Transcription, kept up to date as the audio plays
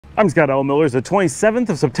I'm Scott L. Miller. It's the 27th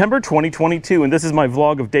of September 2022, and this is my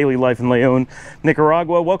vlog of daily life in León,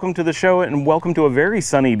 Nicaragua. Welcome to the show, and welcome to a very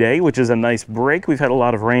sunny day, which is a nice break. We've had a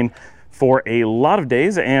lot of rain for a lot of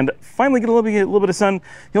days, and finally get a little bit of sun.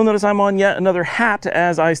 You'll notice I'm on yet another hat,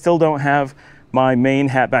 as I still don't have my main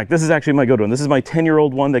hat back. This is actually my good one. This is my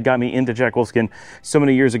 10-year-old one that got me into Jack Wolfskin so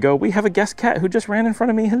many years ago. We have a guest cat who just ran in front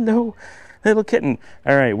of me. Hello, little kitten.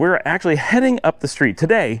 All right, we're actually heading up the street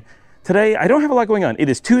today. I don't have a lot going on. It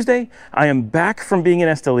is Tuesday. I am back from being in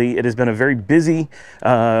Esteli. It has been a very busy,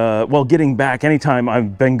 well, getting back. Anytime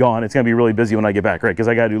I've been gone, it's going to be really busy when I get back, right? Because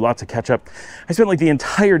I got to do lots of catch up. I spent like the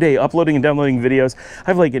entire day uploading and downloading videos. I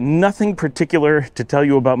have like nothing particular to tell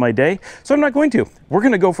you about my day, so I'm not going to. We're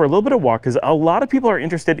going to go for a little bit of walk because a lot of people are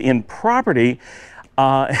interested in property.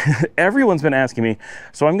 Everyone's been asking me,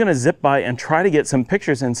 so I'm going to zip by and try to get some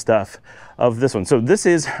pictures and stuff of this one. So this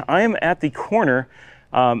is, I am at the corner.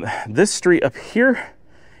 This street up here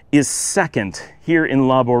is second here in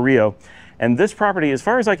Laborio, and this property, as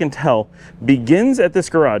far as I can tell, begins at this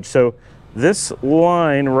garage. So this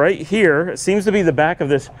line right here seems to be the back of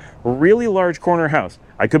this really large corner house.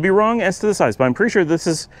 I could be wrong as to the size, but I'm pretty sure this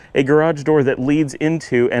is a garage door that leads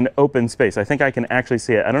into an open space. I think I can actually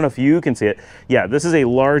see it. I don't know if you can see it. Yeah, this is a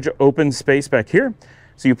large open space back here.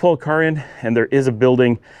 So you pull a car in, and there is a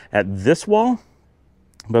building at this wall,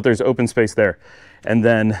 but there's open space there. And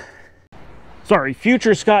then, sorry,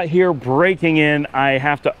 Future Scott here breaking in. I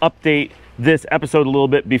have to update this episode a little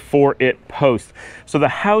bit before it posts. So the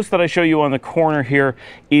house that I show you on the corner here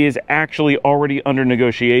is actually already under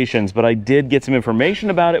negotiations, but I did get some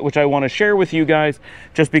information about it, which I want to share with you guys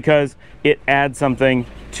just because it adds something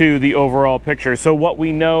to the overall picture. So what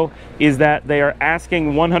we know is that they are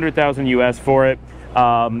asking 100,000 US for it.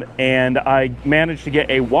 And I managed to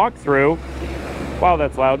get a walkthrough. Wow,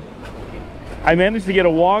 that's loud. I managed to get a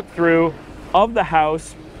walkthrough of the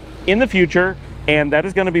house in the future, and that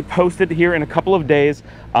is going to be posted here in a couple of days.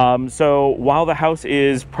 So while the house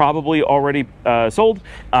is probably already sold,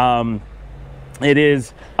 it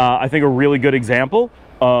is, I think, a really good example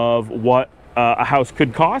of what a house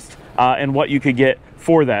could cost and what you could get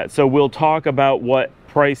for that. So we'll talk about what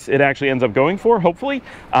price it actually ends up going for, hopefully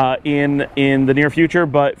in the near future.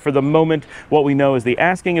 But for the moment, what we know is the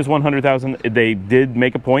asking is 100,000. They did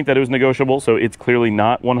make a point that it was negotiable, so it's clearly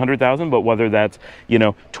not 100,000. But whether that's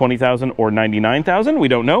 20,000 or 99,000, we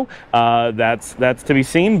don't know. That's to be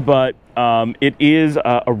seen. But it is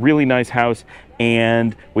a really nice house,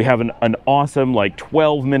 and we have an awesome like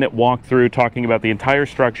 12-minute walkthrough talking about the entire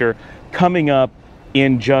structure coming up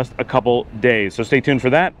in just a couple days. So stay tuned for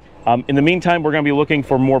that. In the meantime, we're going to be looking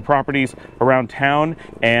for more properties around town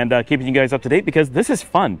and keeping you guys up to date because this is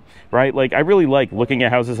fun, right? Like, I really like looking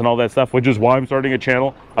at houses and all that stuff, which is why I'm starting a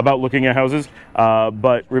channel about looking at houses.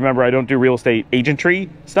 But remember, I don't do real estate agentry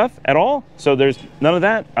stuff at all. So there's none of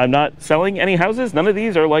that. I'm not selling any houses. None of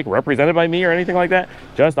these are like represented by me or anything like that.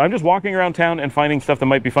 I'm just walking around town and finding stuff that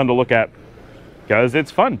might be fun to look at because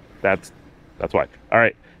it's fun. That's why. All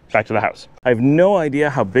right, back to the house. I have no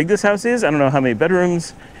idea how big this house is. I don't know how many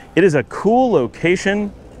bedrooms. It is a cool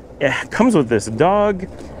location. It comes with this dog.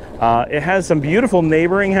 It has some beautiful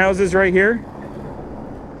neighboring houses right here.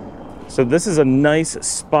 So this is a nice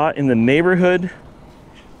spot in the neighborhood.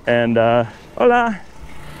 And hola.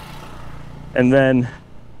 And then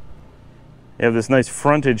you have this nice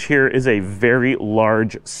frontage here. Is a very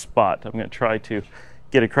large spot. I'm going to try to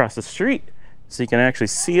get across the street so you can actually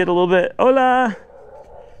see it a little bit. Hola.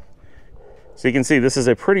 So you can see this is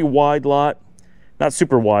a pretty wide lot. Not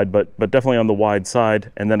super wide, but definitely on the wide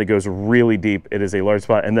side, and then it goes really deep. It is a large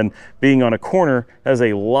spot, and then being on a corner has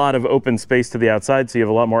a lot of open space to the outside, so you have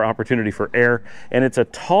a lot more opportunity for air, and it's a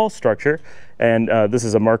tall structure, and this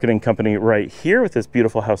is a marketing company right here with this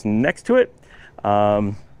beautiful house next to it.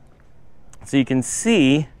 So you can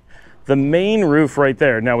see the main roof right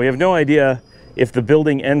there. Now, we have no idea if the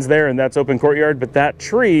building ends there and that's open courtyard, but that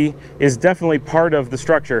tree is definitely part of the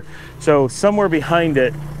structure. So somewhere behind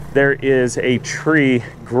it, there is a tree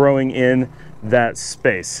growing in that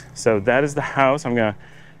space. So that is the house. I'm gonna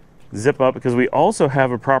zip up because we also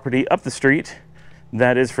have a property up the street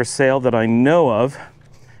that is for sale that I know of.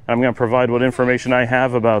 I'm gonna provide what information I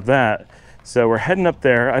have about that. So we're heading up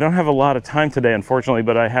there. I don't have a lot of time today, unfortunately,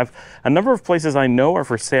 but I have a number of places I know are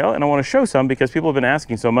for sale, and I want to show some because people have been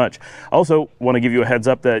asking so much. Also, want to give you a heads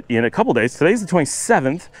up that in a couple days, today's the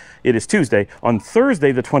 27th, it is Tuesday. On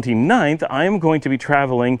Thursday, the 29th, I am going to be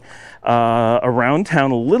traveling around town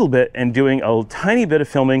a little bit and doing a tiny bit of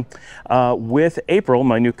filming with April,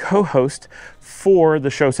 my new co-host, for the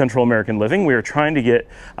show Central American Living. We are trying to get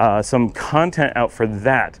some content out for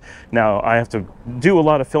that. Now, I have to do a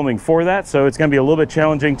lot of filming for that, so it's going to be a little bit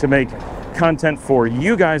challenging to make content for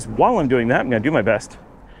you guys while I'm doing that. I'm going to do my best.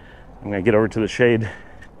 I'm going to get over to the shade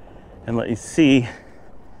and let you see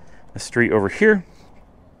the street over here.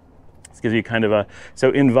 This gives you kind of a,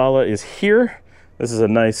 so Invala is here. This is a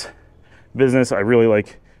nice business I really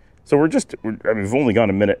like. So I mean, we've only gone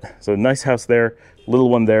a minute. So nice house there, little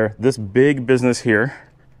one there, this big business here.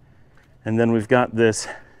 And then we've got this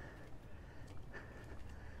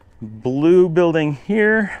blue building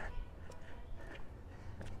here,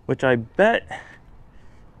 which I bet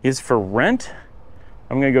is for rent.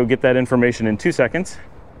 I'm gonna go get that information in 2 seconds.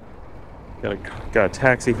 Got a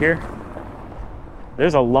taxi here.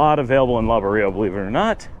 There's a lot available in Laborio, believe it or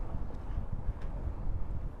not.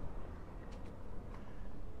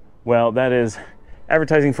 Well, that is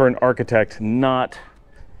advertising for an architect, not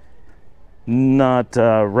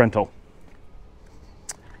rental.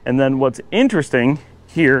 And then what's interesting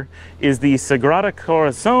here is the Sagrada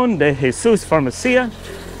Corazón de Jesus Farmacia.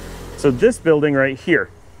 So this building right here.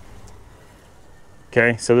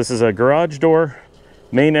 Okay, so this is a garage door,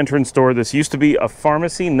 main entrance door. This used to be a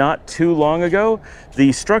pharmacy not too long ago.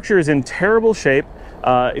 The structure is in terrible shape.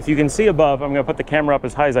 If you can see above, I'm going to put the camera up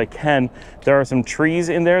as high as I can. There are some trees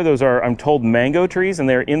in there. Those are, I'm told, mango trees, and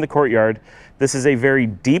they're in the courtyard. This is a very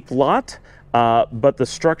deep lot, but the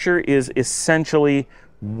structure is essentially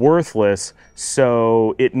worthless,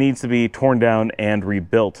 so it needs to be torn down and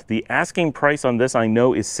rebuilt. The asking price on this, I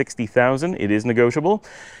know, is $60,000. It is negotiable.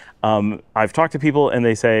 I've talked to people and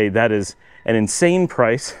they say that is an insane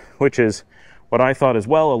price, which is what I thought as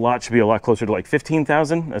well. A lot should be a lot closer to like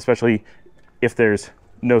 $15,000, especially if there's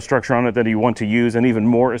no structure on it that you want to use, and even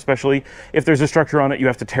more, especially if there's a structure on it you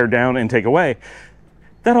have to tear down and take away.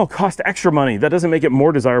 That'll cost extra money. That doesn't make it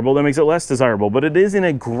more desirable, that makes it less desirable, but it is in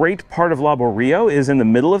a great part of Laborio, is in the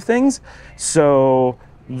middle of things. So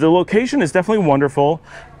the location is definitely wonderful.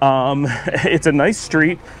 It's a nice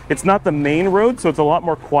street. It's not the main road, so it's a lot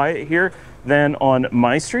more quiet here than on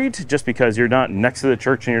my street, just because you're not next to the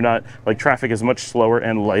church and you're not, like, traffic is much slower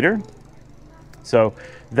and lighter. So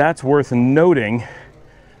that's worth noting.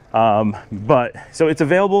 But so it's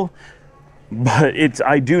available, but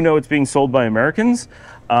I do know it's being sold by Americans.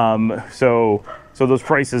 So those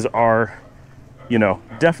prices are, you know,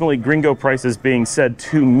 definitely gringo prices being said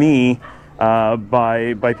to me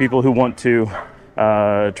by people who want to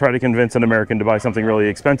try to convince an American to buy something really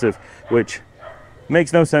expensive, which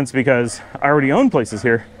makes no sense because I already own places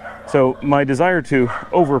here. So my desire to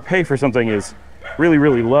overpay for something is really,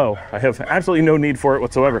 really low. I have absolutely no need for it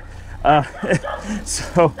whatsoever. But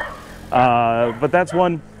that's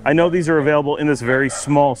one. I know these are available in this very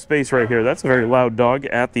small space right here. That's a very loud dog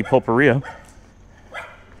at the pulperia.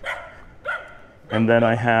 And then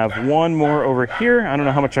I have one more over here. I don't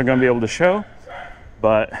know how much I'm going to be able to show,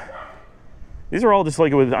 but these are all just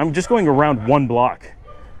like, I'm just going around one block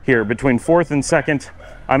here between 4th and 2nd.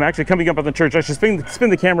 I'm actually coming up on the church. I should spin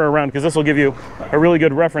the camera around because this will give you a really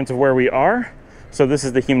good reference of where we are. So this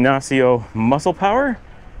is the Gimnasio Muscle Power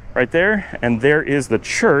right there, and there is the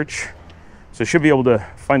church. So you should be able to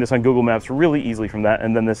find us on Google Maps really easily from that.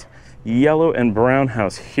 And then this yellow and brown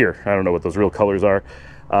house here, I don't know what those real colors are,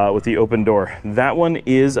 with the open door. That one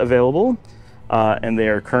is available, and they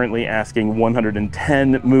are currently asking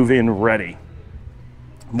 $110 move-in ready.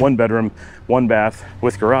 1 bedroom, 1 bath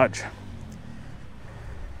with garage.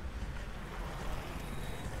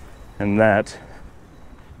 And that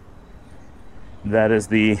is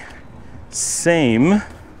the same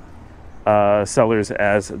sellers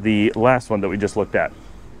as the last one that we just looked at.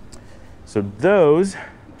 So those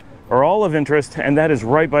are all of interest, and that is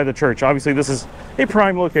right by the church. Obviously, this is a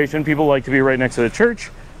prime location. People like to be right next to the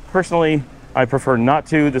church. Personally, I prefer not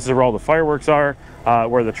to. This is where all the fireworks are,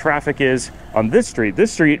 where the traffic is on this street.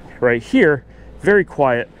 This street right here, very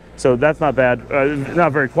quiet. So that's not bad.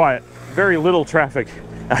 Not very quiet. Very little traffic.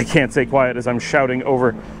 I can't say quiet as I'm shouting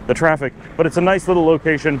over the traffic, but it's a nice little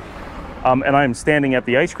location. And I'm standing at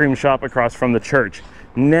the ice cream shop across from the church.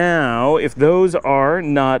 Now, if those are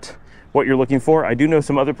not what you're looking for, I do know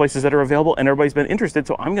some other places that are available, and everybody's been interested,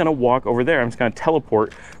 so I'm gonna walk over there. I'm just gonna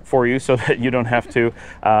teleport for you so that you don't have to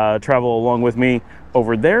travel along with me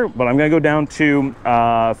over there. But I'm gonna go down to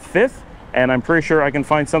 5th, and I'm pretty sure I can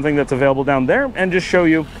find something that's available down there and just show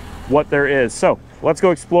you what there is. So let's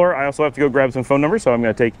go explore. I also have to go grab some phone numbers, so I'm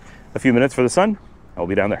gonna take a few minutes for the sun. I'll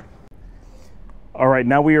be down there. All right,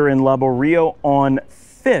 now we are in Laborio on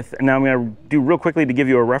 5th, and now I'm going to do real quickly to give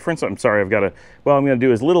you a reference. I'm sorry, I'm going to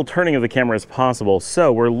do as little turning of the camera as possible.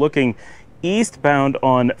 So we're looking eastbound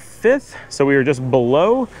on 5th, so we are just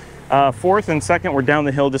below 4th and 2nd, we're down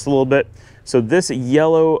the hill just a little bit. So this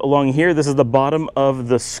yellow along here, this is the bottom of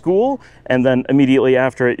the school, and then immediately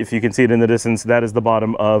after it, if you can see it in the distance, that is the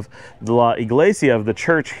bottom of the La Iglesia, of the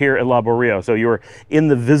church here at Laborio. So you're in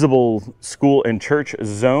the visible school and church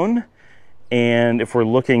zone. And if we're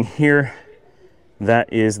looking here,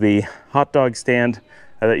 that is the hot dog stand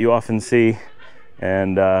that you often see.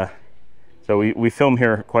 And so we film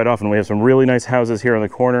here quite often. We have some really nice houses here on the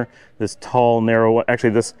corner. This tall, narrow, actually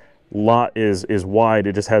this lot is wide.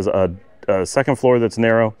 It just has a second floor that's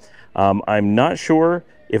narrow. I'm not sure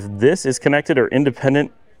if this is connected or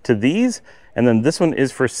independent to these. And then this one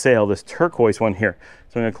is for sale, this turquoise one here.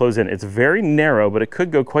 So I'm gonna close in. It's very narrow, but it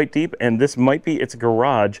could go quite deep. And this might be its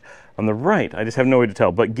garage on the right. I just have no way to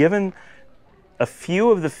tell. But given a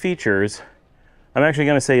few of the features, I'm actually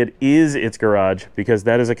gonna say it is its garage, because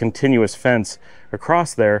that is a continuous fence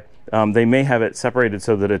across there. They may have it separated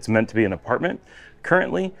so that it's meant to be an apartment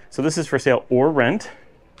currently. So this is for sale or rent.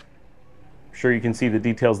 I'm sure you can see the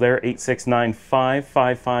details there,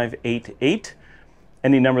 8695-5588.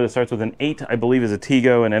 Any number that starts with an 8, I believe, is a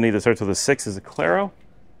Tigo, and any that starts with a 6 is a Claro.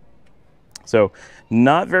 So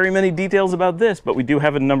not very many details about this, but we do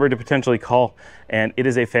have a number to potentially call, and it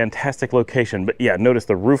is a fantastic location. But yeah, notice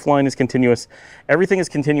the roof line is continuous. Everything is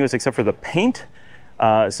continuous except for the paint.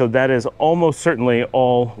 So that is almost certainly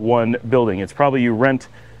all one building. It's probably you rent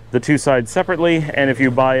the two sides separately, and if you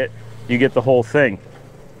buy it, you get the whole thing.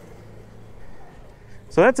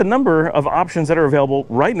 So that's a number of options that are available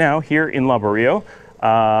right now here in Laborio.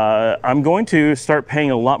 I'm going to start paying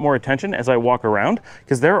a lot more attention as I walk around,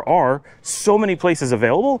 because there are so many places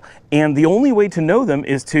available, and the only way to know them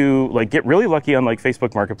is to like get really lucky on like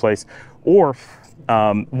Facebook Marketplace, or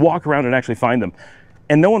walk around and actually find them.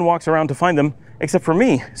 And no one walks around to find them except for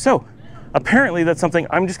me. So apparently that's something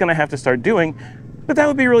I'm just gonna have to start doing, but that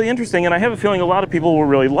would be really interesting, and I have a feeling a lot of people will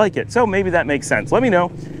really like it. So maybe that makes sense. Let me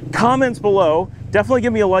know. Comments below. Definitely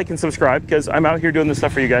give me a like and subscribe, because I'm out here doing this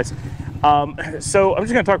stuff for you guys. So I'm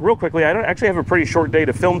just going to talk real quickly. I don't actually have a pretty short day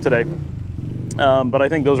to film today, but I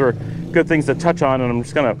think those are good things to touch on, and I'm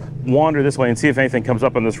just going to wander this way and see if anything comes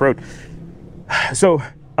up on this road. So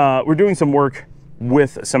we're doing some work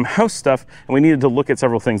with some house stuff, and we needed to look at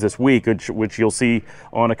several things this week, which you'll see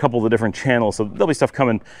on a couple of the different channels. So there'll be stuff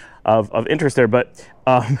coming of interest there, but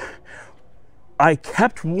I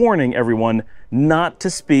kept warning everyone not to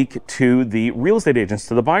speak to the real estate agents,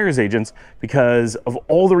 to the buyer's agents, because of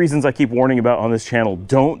all the reasons I keep warning about on this channel.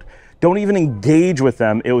 Don't even engage with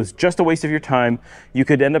them. It was just a waste of your time. You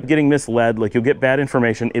could end up getting misled, like you'll get bad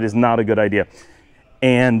information. It is not a good idea.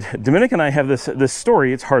 And Dominic and I have this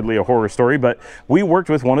story. It's hardly a horror story, but we worked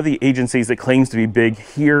with one of the agencies that claims to be big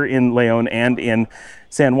here in Leon and in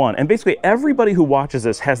San Juan. And basically everybody who watches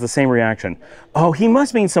this has the same reaction. Oh, he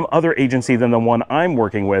must mean some other agency than the one I'm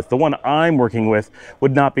working with. The one I'm working with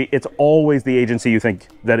would not be. It's always the agency you think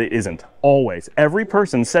that it isn't. Always. Every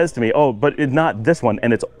person says to me, oh, but it's not this one.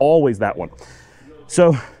 And it's always that one.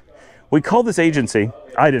 So we called this agency.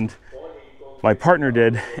 I didn't. My partner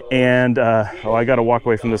did, and oh, I gotta walk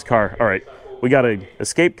away from this car. All right, we gotta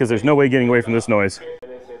escape, because there's no way getting away from this noise.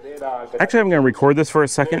 Actually, I'm gonna record this for a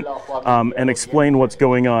second and explain what's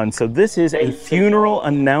going on. So this is a funeral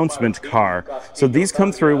announcement car. So these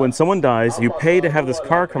come through when someone dies. You pay to have this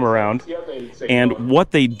car come around, and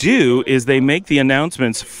what they do is they make the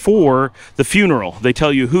announcements for the funeral. They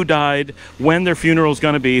tell you who died, when their funeral is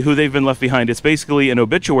gonna be, who they've been left behind. It's basically an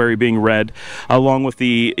obituary being read along with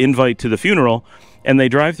the invite to the funeral. And they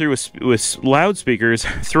drive through with loudspeakers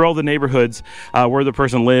through all the neighborhoods where the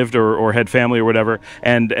person lived or had family or whatever,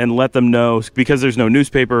 and let them know, because there's no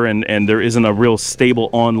newspaper and there isn't a real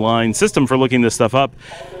stable online system for looking this stuff up.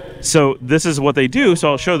 So this is what they do.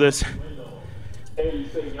 So I'll show this. El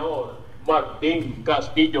señor Martín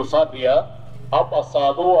Castillo Sarria ha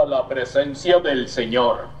pasado a la presencia del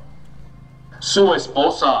Señor. Su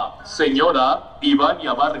esposa, señora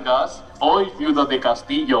Ivania Vargas, hoy viuda de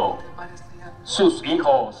Castillo. Sus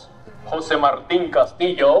hijos, José Martín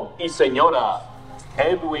Castillo y señora,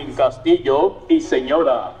 Edwin Castillo y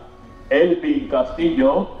señora, Elvin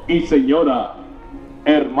Castillo y señora,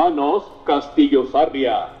 hermanos Castillo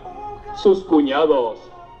Sarria, sus cuñados,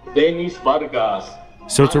 Denis Vargas.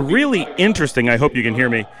 So it's a really interesting, I hope you can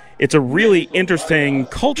hear me, it's a really interesting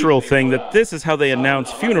cultural thing that this is how they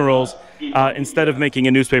announce funerals instead of making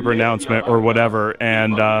a newspaper announcement or whatever.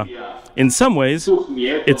 And in some ways,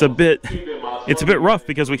 it's a bit rough,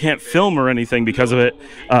 because we can't film or anything because of it.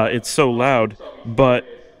 It's so loud, but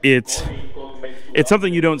it's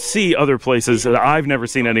something you don't see other places that I've never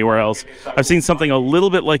seen anywhere else. I've seen something a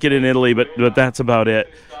little bit like it in Italy, but that's about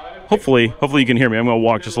it. hopefully you can hear me. I'm going to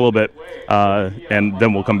walk just a little bit, and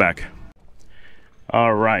then we'll come back.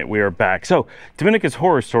 All right, we are back. So, Dominica's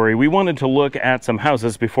horror story, we wanted to look at some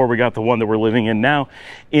houses before we got the one that we're living in now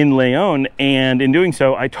in Leon, and in doing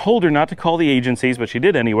so, I told her not to call the agencies, but she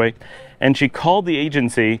did anyway, and she called the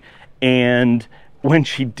agency, and when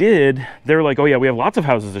she did, they were like, oh yeah, we have lots of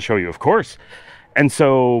houses to show you, of course. And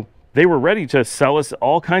so, they were ready to sell us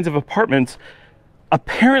all kinds of apartments,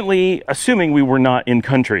 apparently assuming we were not in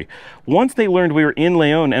country. Once they learned we were in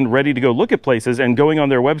Leon and ready to go look at places and going on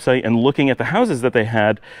their website and looking at the houses that they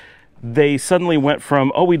had, they suddenly went from,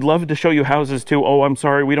 oh, we'd love to show you houses, to, oh, I'm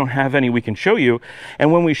sorry, we don't have any we can show you.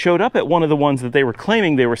 And when we showed up at one of the ones that they were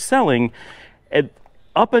claiming they were selling,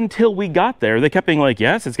 up until we got there, they kept being like,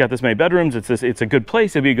 yes, it's got this many bedrooms, it's a good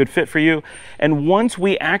place, it'd be a good fit for you. And once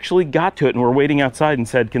we actually got to it and were waiting outside and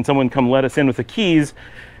said, can someone come let us in with the keys,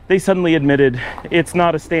 they suddenly admitted it's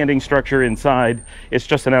not a standing structure inside, it's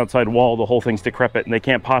just an outside wall, the whole thing's decrepit, and they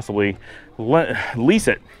can't possibly lease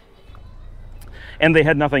it. And they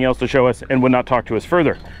had nothing else to show us and would not talk to us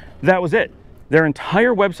further. That was it. Their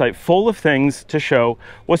entire website, full of things to show,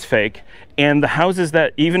 was fake, and the houses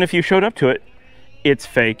that, even if you showed up to it, it's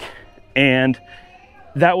fake. And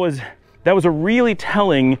that was a really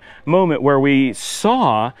telling moment where we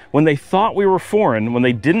saw, when they thought we were foreign, when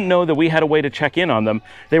they didn't know that we had a way to check in on them,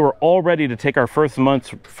 they were all ready to take our first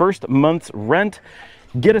month's rent,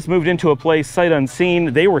 get us moved into a place sight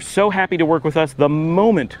unseen. They were so happy to work with us. The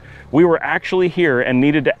moment we were actually here and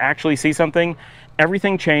needed to actually see something,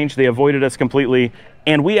 everything changed. They avoided us completely.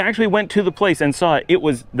 And we actually went to the place and saw it.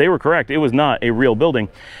 They were correct. It was not a real building.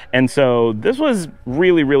 And so this was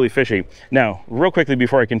really, really fishy. Now, real quickly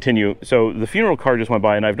before I continue, so the funeral car just went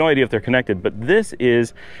by and I have no idea if they're connected, but this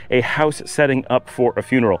is a house setting up for a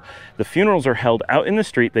funeral. The funerals are held out in the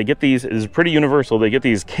street. They get these, it is pretty universal, they get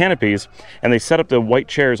these canopies and they set up the white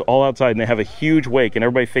chairs all outside and they have a huge wake and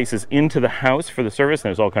everybody faces into the house for the service and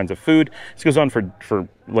there's all kinds of food. This goes on for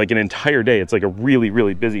like an entire day. It's like a really,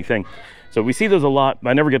 really busy thing. So we see those a lot.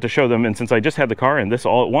 I never get to show them, and since I just had the car and this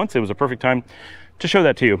all at once, it was a perfect time to show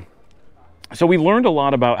that to you. So we learned a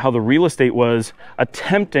lot about how the real estate was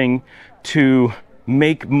attempting to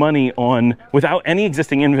make money without any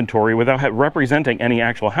existing inventory, without representing any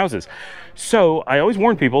actual houses. So I always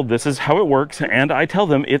warn people, this is how it works, and I tell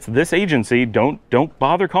them it's this agency, don't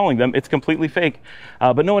bother calling them, it's completely fake.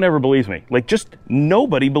 But no one ever believes me. Like, just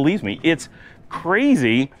nobody believes me. It's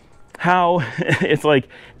crazy how it's like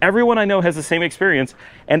everyone I know has the same experience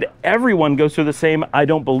and everyone goes through the same, I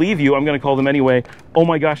don't believe you, I'm going to call them anyway, oh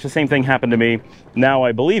my gosh, the same thing happened to me, now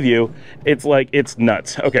I believe you. It's like, it's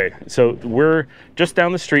nuts. Okay, so we're just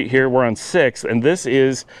down the street here, we're on 6th, and this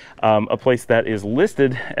is a place that is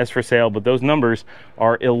listed as for sale, but those numbers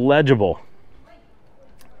are illegible.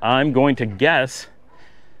 I'm going to guess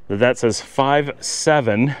that says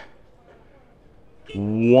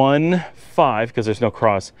 5715, because there's no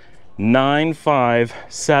cross,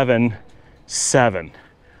 9577,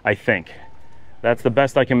 I think. That's the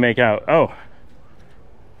best I can make out. Oh,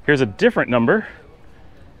 here's a different number.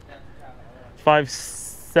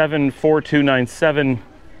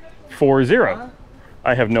 57429740.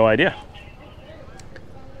 I have no idea.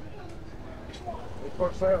 It's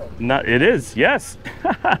for sale. Not, it is, yes.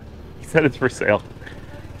 He said it's for sale.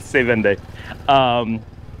 Se vende.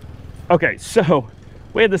 Okay, so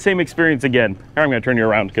we had the same experience again. Here, I'm going to turn you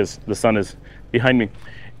around because the sun is behind me.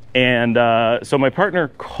 And so my partner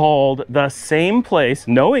called the same place,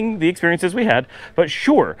 knowing the experiences we had, but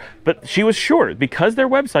she was sure because their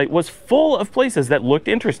website was full of places that looked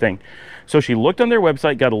interesting. So she looked on their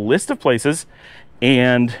website, got a list of places,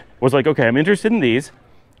 and was like, okay, I'm interested in these,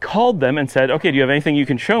 called them and said, okay, do you have anything you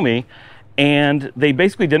can show me? And they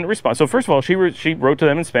basically didn't respond. So first of all, she wrote to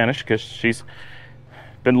them in Spanish because she's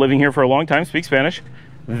been living here for a long time, speaks Spanish.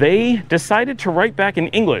 They decided to write back in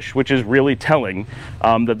English, which is really telling,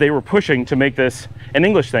 that they were pushing to make this an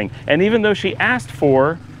English thing. And even though she asked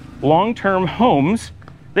for long-term homes,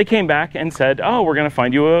 they came back and said, oh, we're going to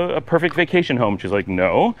find you a perfect vacation home. She's like,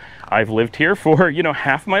 no, I've lived here for,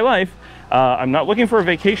 half my life. I'm not looking for a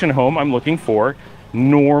vacation home. I'm looking for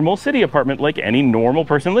normal city apartment like any normal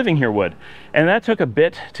person living here would. And that took a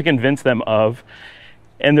bit to convince them of.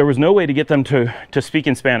 And there was no way to get them to speak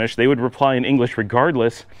in Spanish. They would reply in English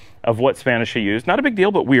regardless of what Spanish she used. Not a big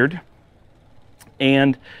deal, but weird.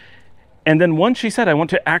 And then once she said, I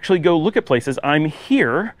want to actually go look at places, I'm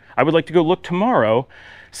here, I would like to go look tomorrow,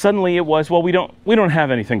 suddenly it was, well, we don't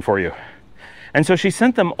have anything for you. And so she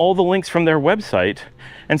sent them all the links from their website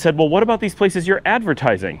and said, well, what about these places you're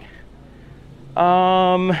advertising?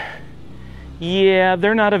 Yeah,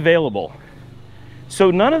 they're not available. So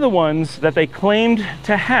none of the ones that they claimed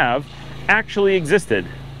to have actually existed.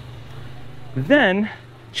 Then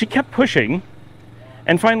she kept pushing,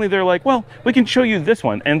 and finally they're like, well, we can show you this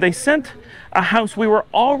one. And they sent a house we were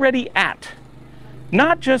already at.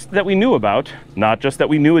 Not just that we knew about, not just that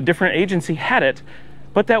we knew a different agency had it,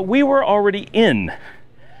 but that we were already in.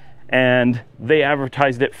 And they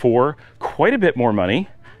advertised it for quite a bit more money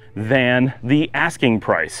than the asking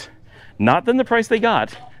price. Not than the price they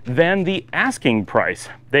got, than the asking price.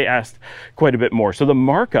 They asked quite a bit more. So the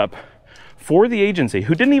markup for the agency,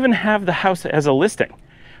 who didn't even have the house as a listing,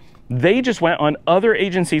 they just went on other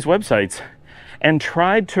agencies' websites and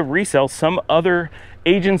tried to resell some other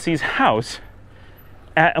agency's house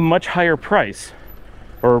at a much higher price,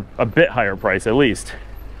 or a bit higher price at least.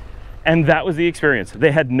 And that was the experience.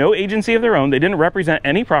 They had no agency of their own. They didn't represent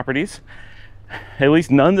any properties, at least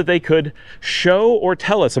none that they could show or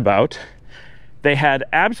tell us about. They had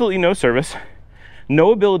absolutely no service,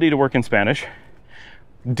 no ability to work in Spanish,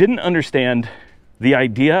 didn't understand the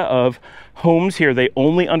idea of homes here. They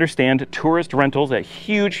only understand tourist rentals at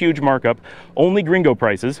huge, huge markup, only gringo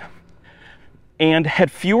prices, and had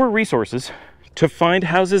fewer resources to find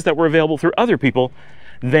houses that were available through other people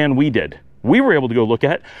than we did. We were able to go look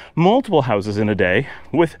at multiple houses in a day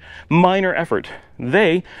with minor effort.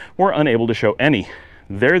 They were unable to show any.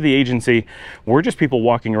 They're the agency. We're just people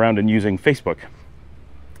walking around and using Facebook.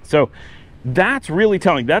 So that's really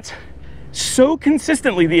telling. That's so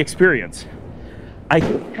consistently the experience. I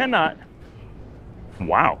cannot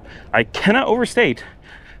overstate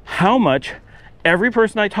how much every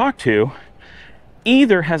person I talk to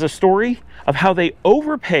either has a story of how they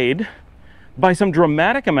overpaid by some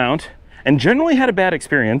dramatic amount and generally had a bad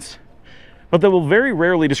experience, but they will very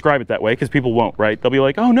rarely describe it that way because people won't, right? They'll be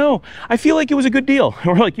like, oh no, I feel like it was a good deal. And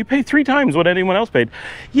we're like, you paid 3 times what anyone else paid.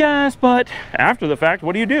 Yes, but after the fact,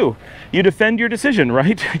 what do? You defend your decision,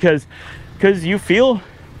 right? Because you feel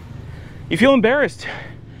embarrassed.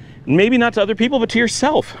 Maybe not to other people, but to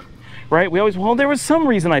yourself, right? We always, well, there was some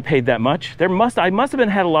reason I paid that much. I must have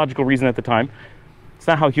had a logical reason at the time. It's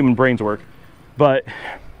not how human brains work, but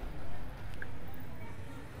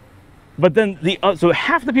then so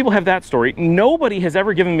half the people have that story. Nobody has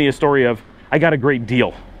ever given me a story of, I got a great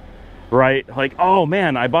deal, right? Like, oh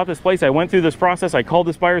man, I bought this place, I went through this process, I called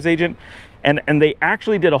this buyer's agent, and they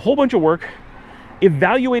actually did a whole bunch of work,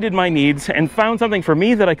 evaluated my needs, and found something for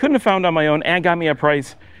me that I couldn't have found on my own, and got me a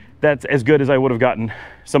price that's as good as I would have gotten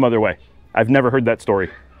some other way. I've never heard that story,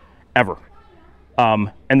 ever.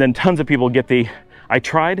 And then tons of people get I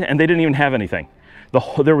tried and they didn't even have anything.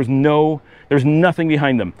 There's nothing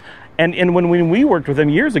behind them. And when we worked with them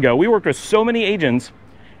years ago, we worked with so many agents,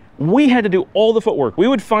 we had to do all the footwork. We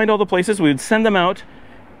would find all the places, we would send them out.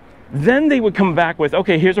 Then they would come back with,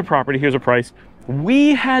 okay, here's a property, here's a price.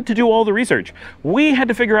 We had to do all the research. We had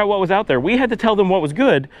to figure out what was out there. We had to tell them what was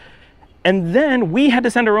good. And then we had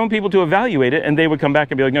to send our own people to evaluate it, and they would come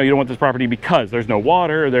back and be like, no, you don't want this property because there's no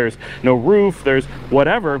water, there's no roof, there's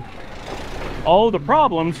whatever. All of the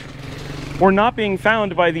problems were not being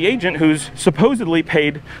found by the agent who's supposedly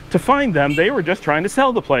paid to find them. They were just trying to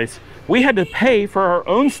sell the place. We had to pay for our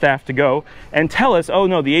own staff to go and tell us, oh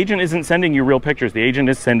no, the agent isn't sending you real pictures. The agent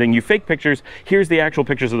is sending you fake pictures. Here's the actual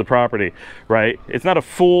pictures of the property, right? It's not a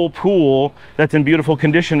full pool that's in beautiful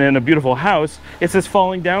condition in a beautiful house. It's this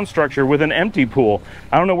falling down structure with an empty pool.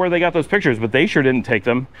 I don't know where they got those pictures, but they sure didn't take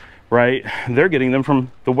them, right? They're getting them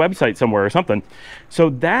from the website somewhere or something. So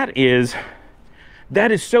that is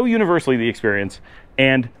so universally the experience,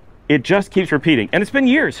 and it just keeps repeating. And it's been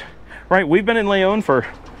years, right? We've been in Leon for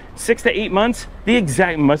 6 to 8 months,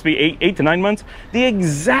 must be 8 to 9 months, the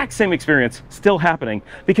exact same experience still happening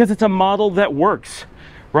because it's a model that works,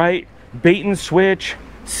 right? Bait and switch,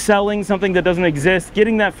 selling something that doesn't exist,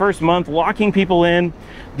 getting that first month, locking people in.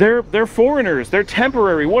 They're foreigners, they're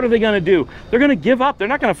temporary. What are they gonna do? They're gonna give up. They're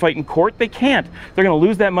not gonna fight in court. They can't. They're gonna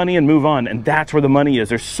lose that money and move on. And that's where the money is.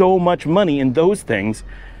 There's so much money in those things.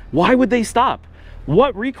 Why would they stop?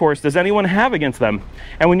 What recourse does anyone have against them?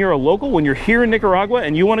 And when you're a local, when you're here in Nicaragua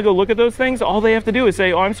and you want to go look at those things, all they have to do is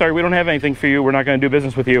say, oh, I'm sorry, we don't have anything for you. We're not going to do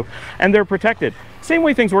business with you. And they're protected. Same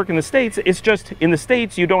way things work in the States. It's just in the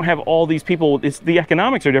States, you don't have all these people. The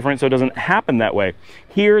economics are different, so it doesn't happen that way.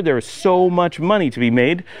 Here, there is so much money to be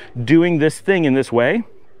made doing this thing in this way.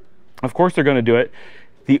 Of course, they're going to do it.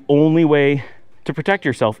 The only way to protect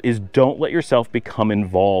yourself is don't let yourself become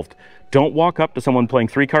involved. Don't walk up to someone playing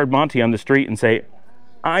 3-card Monte on the street and say,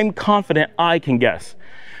 I'm confident I can guess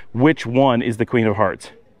which one is the Queen of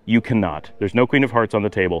Hearts. You cannot. There's no Queen of Hearts on the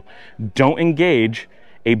table. Don't engage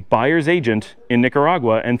a buyer's agent in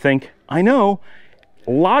Nicaragua and think, I know,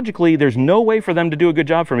 Logically, there's no way for them to do a good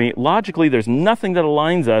job for me. Logically, there's nothing that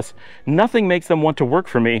aligns us. Nothing makes them want to work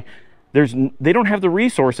for me. They don't have the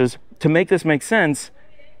resources to make this make sense.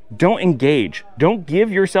 Don't engage. Don't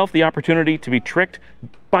give yourself the opportunity to be tricked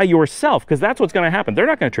by yourself, because that's what's going to happen. They're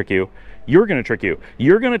not going to trick you. You're going to trick you.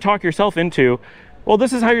 You're going to talk yourself into, well,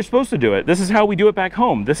 this is how you're supposed to do it. This is how we do it back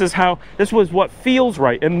home. This was what feels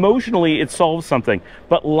right. Emotionally, it solves something,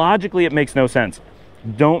 but logically, it makes no sense.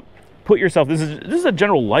 Don't put yourself, this is a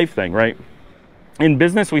general life thing, right? In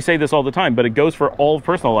business, we say this all the time, but it goes for all of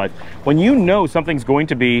personal life. When you know something's going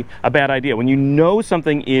to be a bad idea, when you know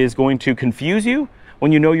something is going to confuse you,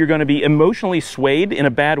 when you know you're going to be emotionally swayed in a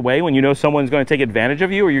bad way, when you know someone's going to take advantage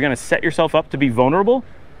of you, or you're going to set yourself up to be vulnerable,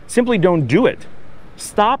 simply don't do it.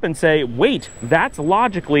 Stop and say, wait, that's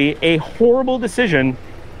logically a horrible decision.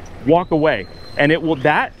 Walk away. And it will,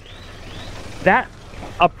 that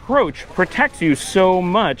approach protects you so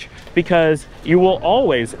much, because you will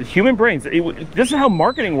always, human brains, this is how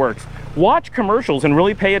marketing works. Watch commercials and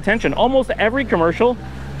really pay attention. Almost every commercial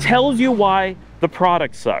tells you why the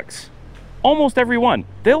product sucks. Almost every one.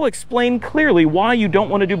 They'll explain clearly why you don't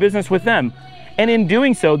want to do business with them. And in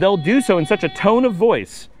doing so, they'll do so in such a tone of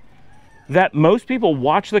voice that most people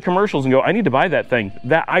watch the commercials and go, I need to buy that thing.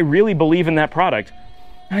 That I really believe in that product.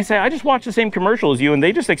 And I say, I just watched the same commercial as you, and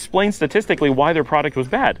they just explain statistically why their product was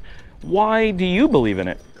bad. Why do you believe in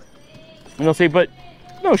it? And they'll say, but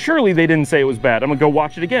no, surely they didn't say it was bad. I'm gonna go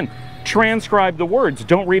watch it again. Transcribe the words.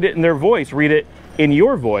 Don't read it in their voice. Read it in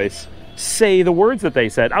your voice. Say the words that they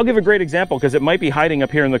said. I'll give a great example, because it might be hiding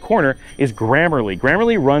up here in the corner, is Grammarly.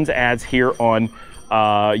 Grammarly runs ads here on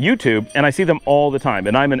YouTube, and I see them all the time,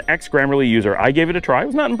 and I'm an ex-Grammarly user. I gave it a try. I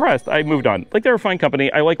was not impressed. I moved on. Like, they're a fine company.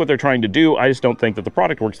 I like what they're trying to do. I just don't think that the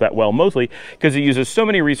product works that well, mostly because it uses so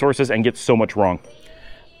many resources and gets so much wrong.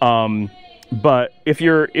 But if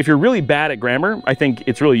you're really bad at grammar, I think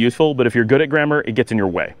it's really useful, but if you're good at grammar, it gets in your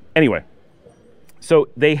way. Anyway, so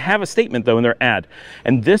they have a statement, though, in their ad,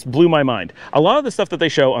 and this blew my mind. A lot of the stuff that they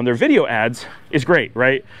show on their video ads is great,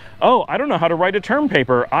 right? Oh, I don't know how to write a term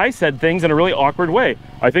paper. I said things in a really awkward way.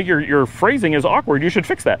 I think your phrasing is awkward. You should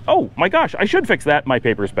fix that. Oh my gosh, I should fix that. My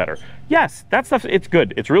paper's better. Yes, that stuff, it's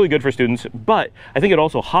good. It's really good for students, but I think it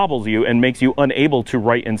also hobbles you and makes you unable to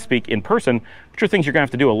write and speak in person, which are things you're gonna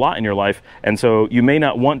have to do a lot in your life. And so you may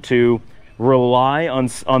not want to rely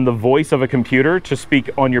on the voice of a computer to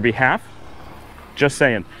speak on your behalf. Just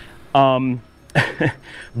saying. So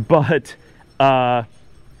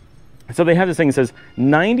they have this thing that says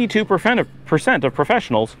 92% of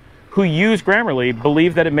professionals who use Grammarly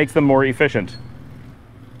believe that it makes them more efficient.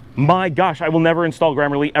 My gosh, I will never install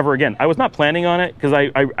Grammarly ever again. I was not planning on it, because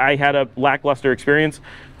I had a lackluster experience,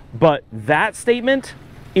 but that statement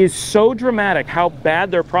is so dramatic how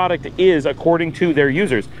bad their product is according to their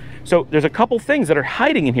users. So there's a couple things that are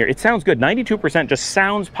hiding in here. It sounds good. 92% just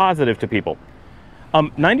sounds positive to people.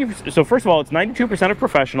 So first of all, it's 92% of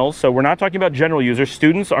professionals, so we're not talking about general users.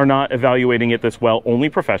 Students are not evaluating it this well, only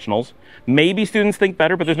professionals. Maybe students think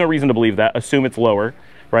better, but there's no reason to believe that. Assume it's lower,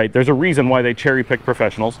 right? There's a reason why they cherry pick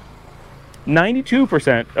professionals.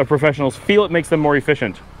 92% of professionals feel it makes them more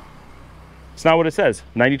efficient. It's not what it says.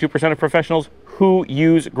 92% of professionals who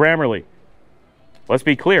use Grammarly. Let's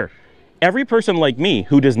be clear. Every person like me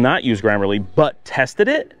who does not use Grammarly but tested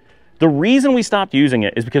it, the reason we stopped using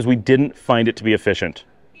it is because we didn't find it to be efficient.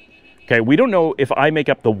 Okay, we don't know if I make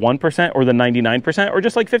up the 1% or the 99% or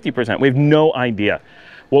just like 50%. We have no idea.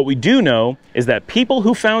 What we do know is that people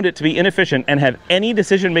who found it to be inefficient and have any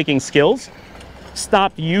decision-making skills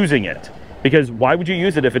stopped using it. Because why would you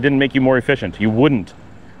use it if it didn't make you more efficient? You wouldn't.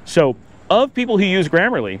 So, of people who use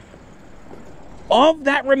Grammarly, of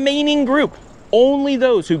that remaining group, only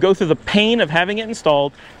those who go through the pain of having it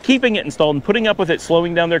installed, keeping it installed, and putting up with it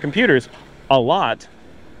slowing down their computers a lot,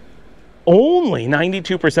 only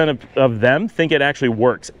 92% of them think it actually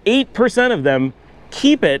works. 8% of them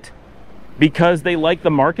keep it because they like the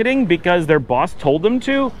marketing, because their boss told them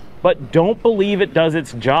to, but don't believe it does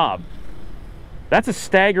its job. That's a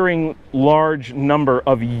staggering large number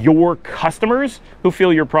of your customers who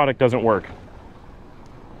feel your product doesn't work.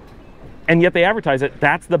 And yet they advertise it.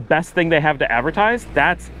 That's the best thing they have to advertise.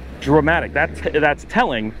 That's dramatic. That's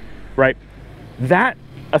telling, right? That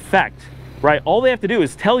effect, right? All they have to do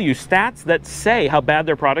is tell you stats that say how bad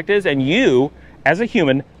their product is, and you, as a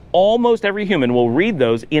human, almost every human will read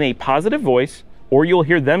those in a positive voice or you'll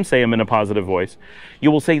hear them say them in a positive voice.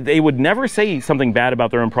 You will say they would never say something bad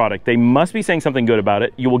about their own product. They must be saying something good about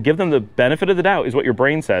it. You will give them the benefit of the doubt, is what your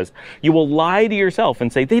brain says. You will lie to yourself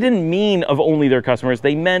and say they didn't mean of only their customers.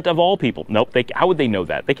 They meant of all people. Nope. How would they know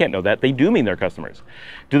that? They can't know that. They do mean their customers.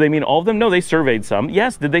 Do they mean all of them? No, they surveyed some.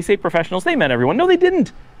 Yes. Did they say professionals? They meant everyone. No, they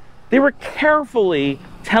didn't. They were carefully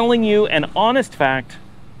telling you an honest fact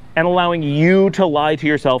and allowing you to lie to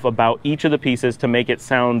yourself about each of the pieces to make it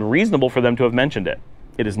sound reasonable for them to have mentioned it.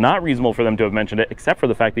 It is not reasonable for them to have mentioned it, except for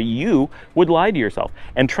the fact that you would lie to yourself.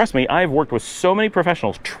 And trust me, I have worked with so many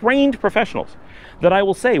professionals, trained professionals, that I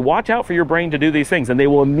will say, watch out for your brain to do these things, and they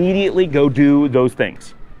will immediately go do those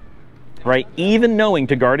things, right? Even knowing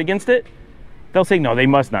to guard against it, they'll say, no, they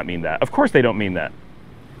must not mean that. Of course they don't mean that.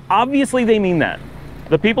 Obviously they mean that.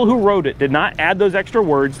 The people who wrote it did not add those extra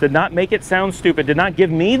words, did not make it sound stupid, did not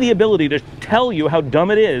give me the ability to tell you how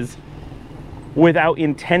dumb it is without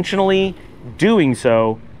intentionally doing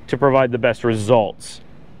so to provide the best results.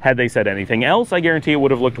 Had they said anything else, I guarantee it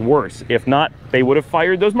would have looked worse. If not, they would have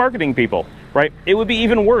fired those marketing people, right? It would be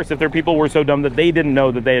even worse if their people were so dumb that they didn't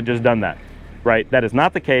know that they had just done that, right? That is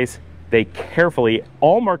not the case. They carefully,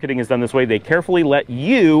 all marketing is done this way, they carefully let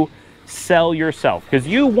you sell yourself, because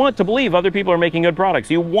you want to believe other people are making good products.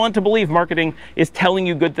 You want to believe marketing is telling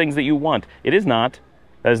you good things that you want. It is not.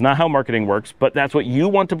 That is not how marketing works, but that's what you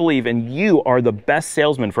want to believe, and you are the best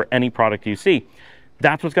salesman for any product you see.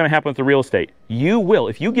 That's what's going to happen with the real estate. You will,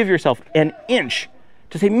 if you give yourself an inch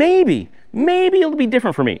to say, maybe it'll be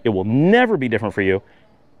different for me. It will never be different for you.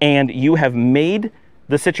 And you have made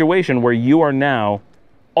the situation where you are now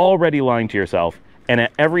already lying to yourself. And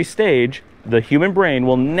at every stage, the human brain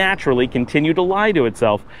will naturally continue to lie to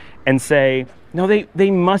itself and say, no, they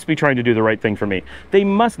must be trying to do the right thing for me. They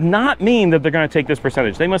must not mean that they're going to take this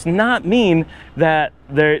percentage. They must not mean that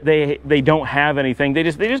they don't have anything. They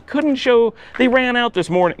just couldn't show, they ran out this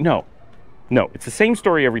morning. No, it's the same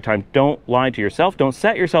story every time. Don't lie to yourself. Don't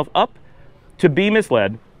set yourself up to be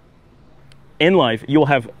misled. In life, you'll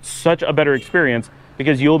have such a better experience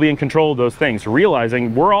because you'll be in control of those things,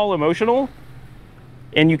 realizing we're all emotional.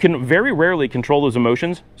 And you can very rarely control those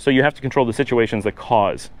emotions, so you have to control the situations that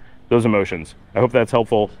cause those emotions. I hope that's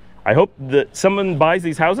helpful. I hope that someone buys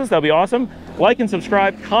these houses. That'll be awesome. Like and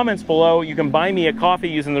subscribe, comments below. You can buy me a coffee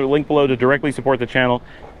using the link below to directly support the channel.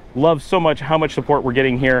 Love so much how much support we're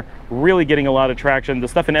getting here. Really getting a lot of traction. The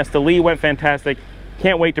stuff in Esteli went fantastic.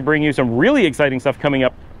 Can't wait to bring you some really exciting stuff coming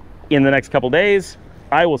up in the next couple days.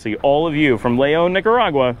 I will see all of you from León,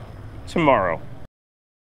 Nicaragua tomorrow.